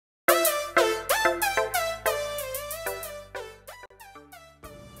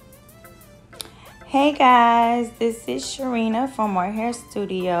Hey guys, this is Sharina from More Hair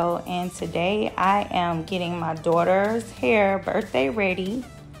Studio, and today I am getting my daughter's hair birthday ready.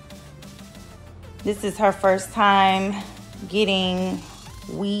 This is her first time getting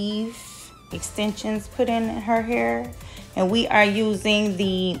weave extensions put in her hair, and we are using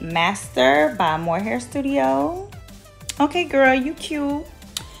the Master by More Hair Studio. Okay girl, you cute.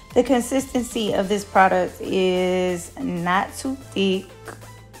 The consistency of this product is not too thick.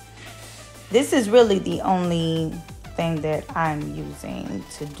 This is really the only thing that I'm using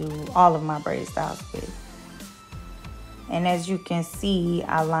to do all of my braid styles with. And as you can see,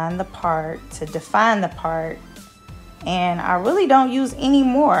 I line the part to define the part. And I really don't use any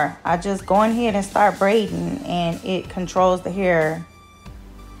more. I just go ahead and start braiding, and it controls the hair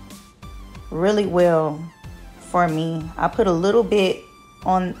really well for me. I put a little bit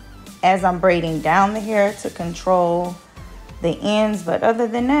on as I'm braiding down the hair to control the ends, but other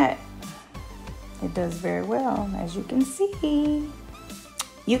than that, it does very well, as you can see.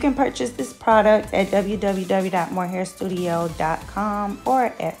 You can purchase this product at www.morehairstudio.com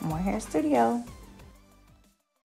or at More Hair Studio.